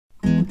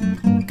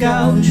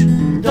couch.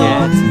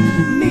 Get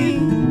me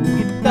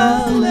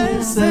guitar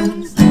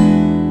lessons.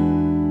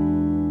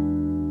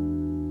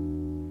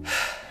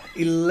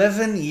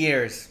 11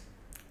 years.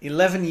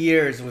 11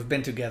 years we've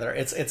been together.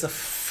 It's a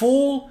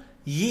full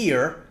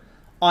year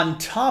on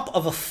top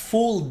of a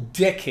full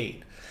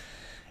decade.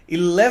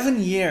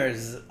 11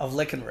 years of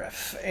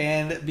LickNRiff.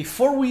 And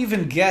before we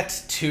even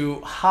get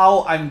to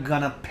how I'm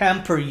gonna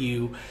pamper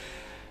you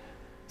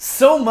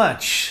so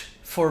much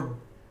for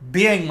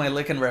being my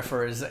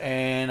LickNRiffers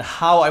and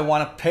how I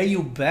want to pay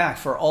you back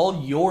for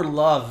all your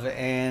love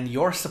and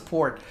your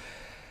support,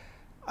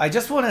 I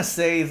just want to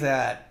say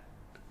that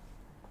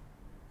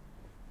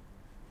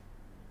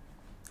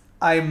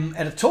I'm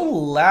at a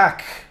total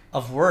lack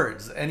of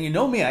words. And you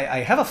know me,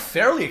 I have a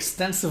fairly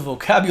extensive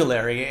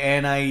vocabulary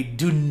and I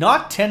do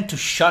not tend to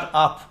shut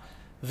up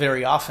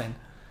very often.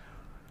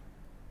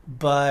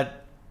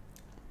 But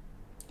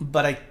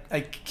I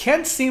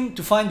can't seem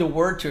to find a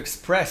word to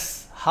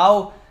express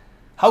how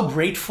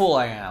grateful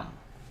I am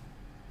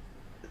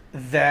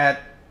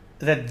that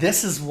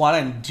this is what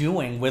I'm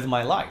doing with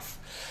my life.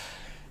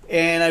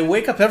 And I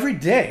wake up every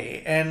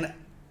day, and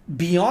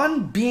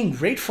beyond being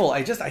grateful,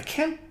 I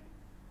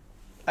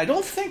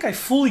don't think I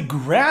fully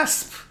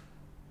grasp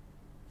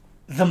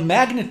the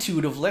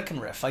magnitude of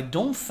LickNRiff. I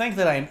don't think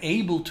that I'm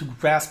able to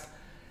grasp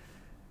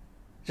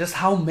just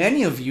how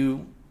many of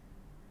you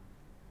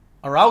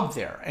are out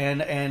there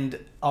and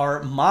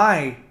are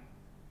my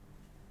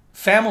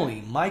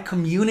family, my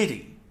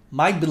community,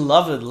 my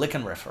beloved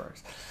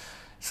LickNRiffers.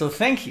 So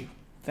thank you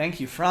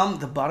from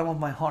the bottom of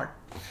my heart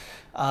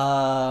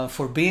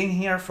for being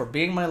here, for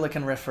being my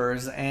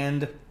LickNRiffers,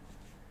 and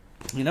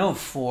you know,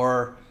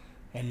 for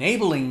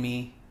enabling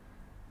me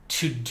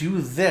to do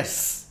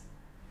this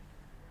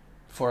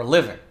for a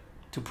living,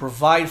 to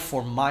provide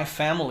for my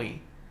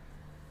family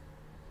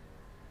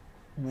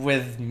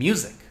with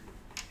music.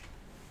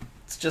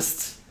 It's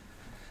just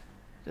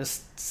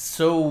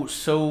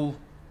so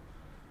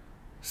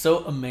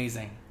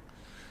amazing.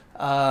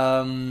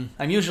 I'm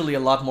usually a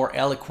lot more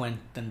eloquent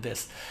than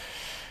this.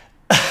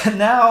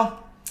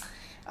 Now,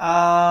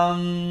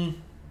 I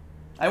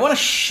want to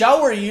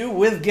shower you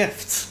with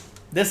gifts.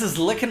 This is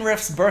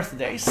LickNRiff's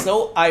birthday,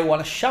 so I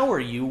want to shower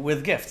you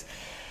with gifts.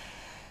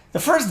 The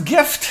first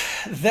gift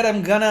that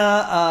I'm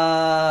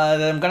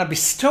gonna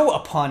bestow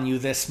upon you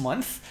this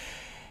month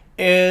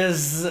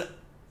is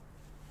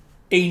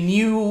a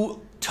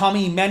new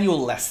Tommy Emmanuel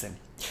lesson.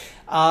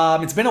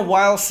 It's been a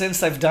while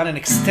since I've done an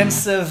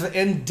extensive,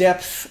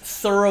 in-depth,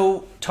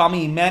 thorough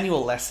Tommy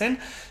Emmanuel lesson,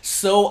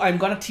 so I'm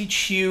gonna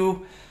teach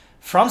you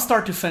from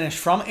start to finish,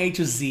 from A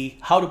to Z,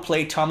 how to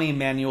play Tommy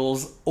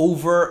Emmanuel's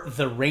Over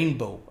the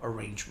Rainbow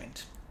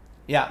arrangement.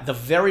 Yeah, the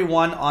very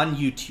one on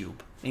YouTube,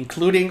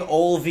 including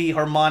all the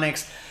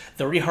harmonics,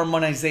 the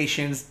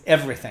reharmonizations,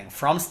 everything,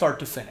 from start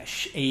to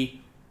finish. A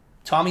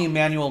Tommy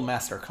Emmanuel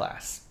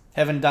masterclass.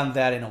 Haven't done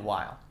that in a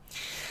while.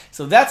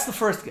 So that's the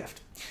first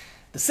gift.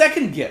 The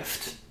second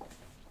gift,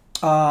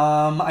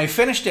 I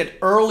finished it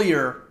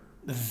earlier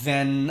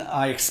than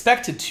I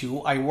expected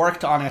to. I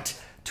worked on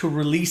it to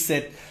release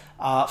it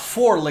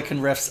for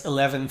LickNRiff's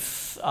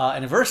 11th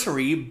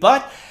anniversary,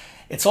 but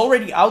it's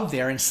already out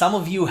there and some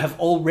of you have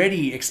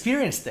already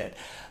experienced it,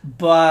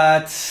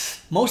 but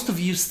most of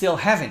you still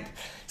haven't.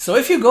 So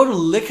if you go to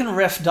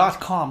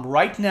LickNRiff.com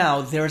right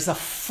now, there's a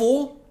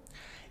full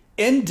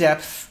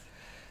in-depth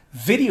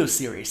video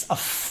series, a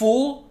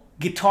full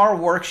guitar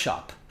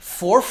workshop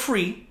for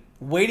free,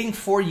 waiting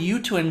for you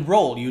to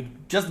enroll. You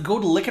just go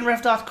to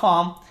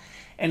LickNRiff.com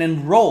and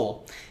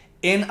enroll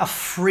in a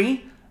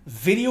free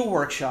video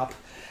workshop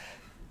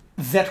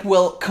that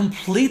will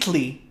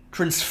completely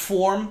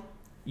transform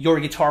your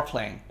guitar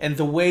playing and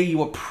the way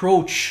you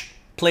approach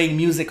playing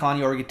music on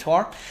your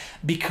guitar.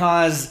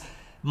 Because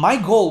my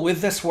goal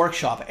with this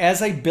workshop,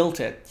 as I built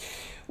it,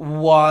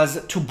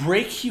 was to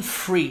break you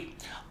free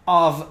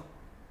of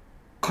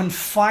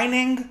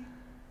confining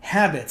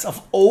habits,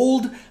 of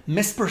old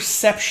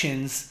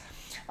misperceptions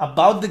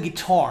about the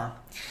guitar.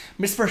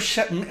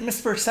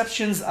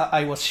 Misperceptions,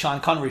 I was Sean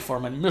Connery for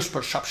my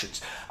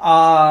misperceptions.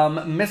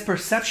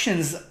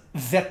 Misperceptions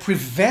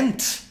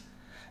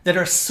that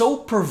are so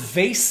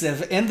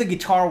pervasive in the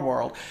guitar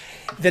world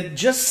that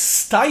just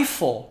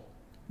stifle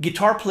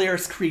guitar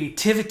players'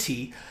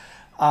 creativity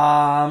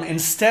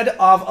instead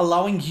of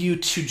allowing you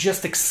to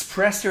just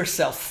express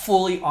yourself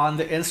fully on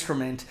the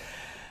instrument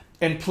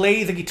and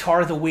play the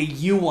guitar the way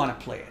you want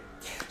to play it.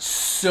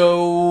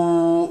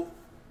 So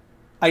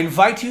I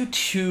invite you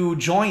to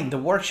join the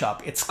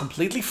workshop. It's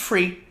completely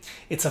free.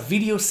 It's a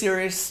video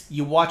series.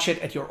 You watch it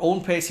at your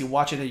own pace. You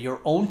watch it at your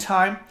own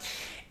time.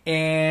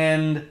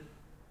 And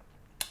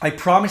I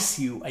promise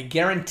you, I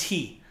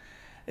guarantee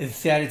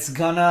that it's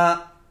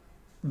gonna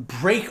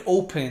break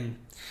open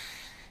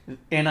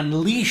and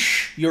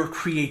unleash your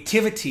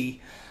creativity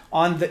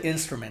on the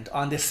instrument,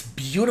 on this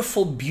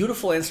beautiful,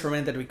 beautiful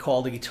instrument that we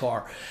call the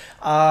guitar.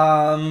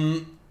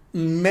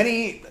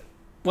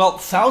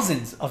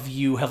 Thousands of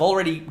you have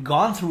already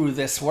gone through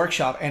this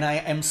workshop, and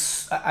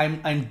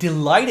I'm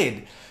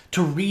delighted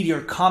to read your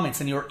comments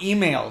and your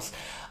emails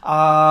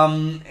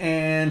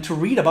and to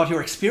read about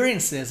your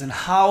experiences and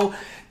how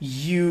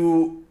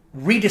you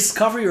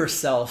rediscover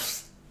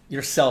yourselves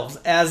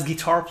as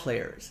guitar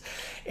players.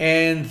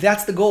 And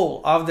that's the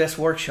goal of this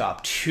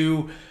workshop,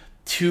 to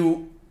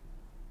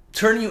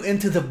turn you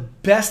into the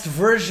best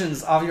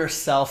versions of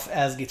yourself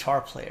as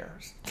guitar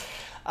players.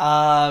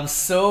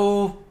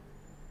 So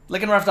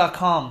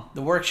LickNRiff.com,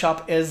 the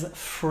workshop is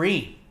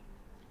free.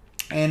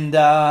 And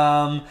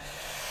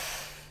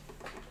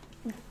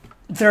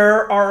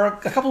there are a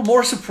couple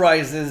more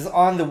surprises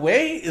on the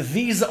way.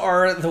 These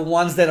are the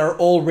ones that are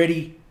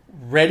already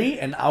ready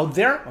and out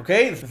there,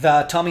 okay?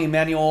 The Tommy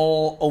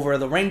Manual Over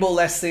the Rainbow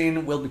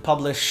lesson will be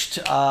published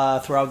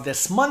throughout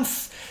this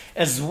month,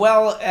 as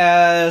well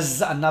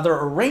as another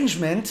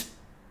arrangement,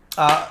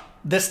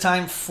 this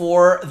time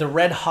for the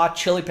Red Hot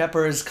Chili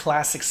Peppers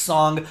classic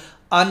song,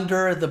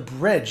 Under the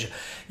Bridge.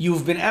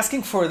 You've been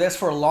asking for this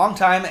for a long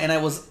time, and I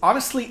was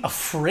honestly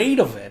afraid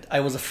of it.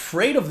 I was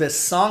afraid of this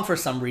song for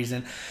some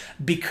reason,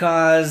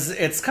 because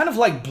it's kind of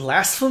like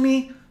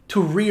blasphemy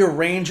to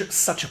rearrange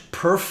such a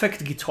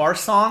perfect guitar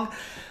song.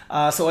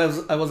 So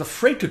I was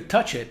afraid to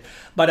touch it,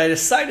 but I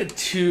decided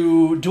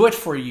to do it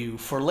for you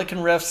for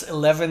LickNRiff's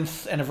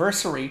 11th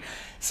anniversary.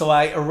 So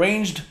I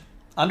arranged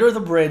Under the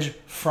Bridge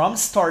from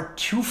start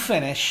to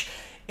finish,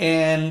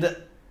 and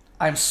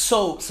I'm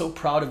so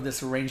proud of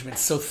this arrangement.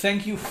 So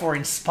thank you for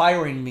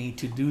inspiring me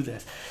to do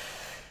this.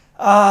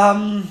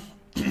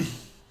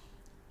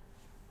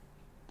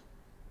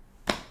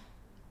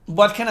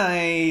 What can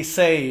I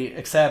say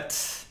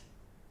except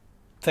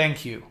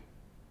thank you?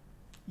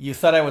 You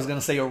thought I was going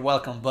to say you're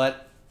welcome,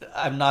 but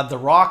I'm not The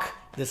Rock.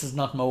 This is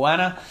not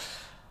Moana.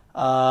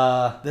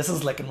 This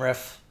is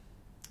LickNRiff.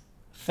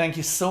 Thank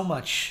you so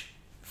much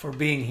for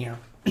being here.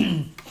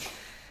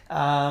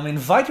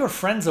 Invite your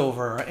friends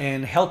over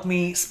and help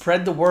me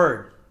spread the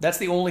word. That's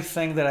the only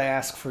thing that I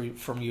ask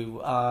from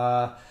you.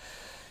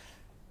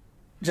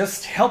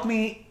 Just help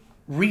me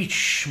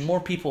reach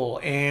more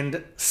people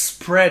and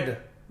spread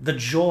the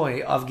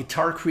joy of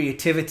guitar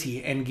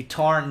creativity and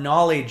guitar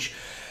knowledge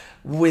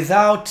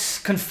without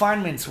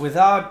confinements,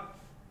 without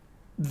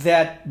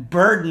that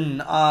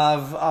burden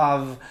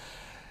of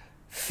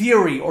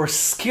theory or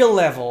skill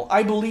level.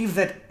 I believe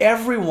that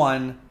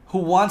everyone who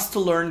wants to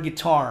learn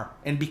guitar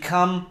and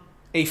become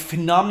a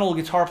phenomenal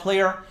guitar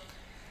player,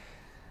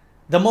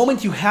 the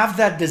moment you have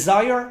that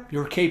desire,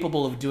 you're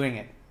capable of doing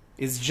it.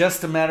 It's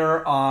just a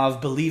matter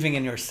of believing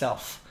in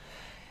yourself.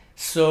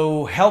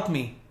 So help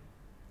me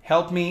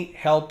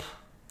help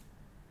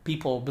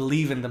people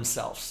believe in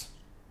themselves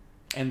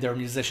and their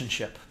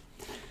musicianship.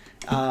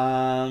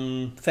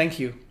 Thank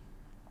you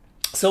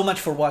so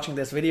much for watching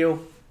this video.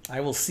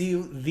 I will see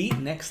you the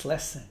next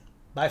lesson.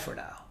 Bye for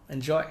now.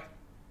 Enjoy.